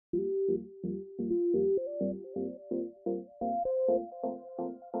It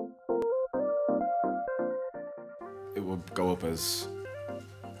will go up as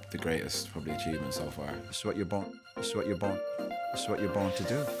the greatest probably achievement so far. It's what you're born. It's what you're born. It's what you're born to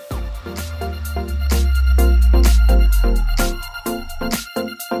do.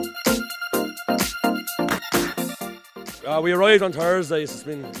 We arrived on Thursday. It's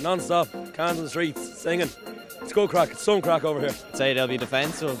been non-stop, cans on the streets, singing. It's good crack. It's some crack over here. I'd say they'll be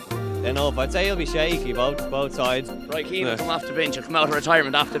defensive enough. I'd say it'll be shaky both sides. Right, Keane will come off the bench. He'll come out of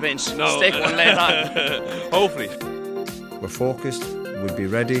retirement off the bench. No. Stick one later on. Hopefully. We're focused. We'll be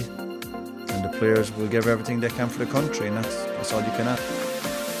ready, and the players will give everything they can for the country, and that's all you can ask.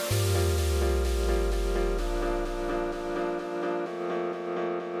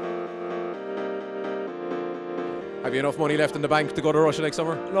 Have you enough money left in the bank to go to Russia next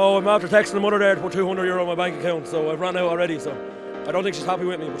summer? No, I'm after texting the mother there to put €200 on my bank account, so I've run out already, so I don't think she's happy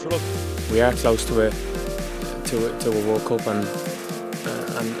with me, but sure, look. We are close to a World Cup, and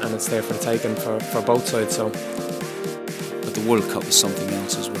it's there for the taking for both sides. So, but the World Cup is something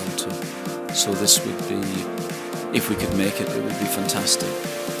else as well too. So this would be, if we could make it, it would be fantastic.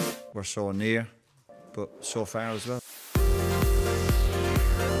 We're so near, but so far as well.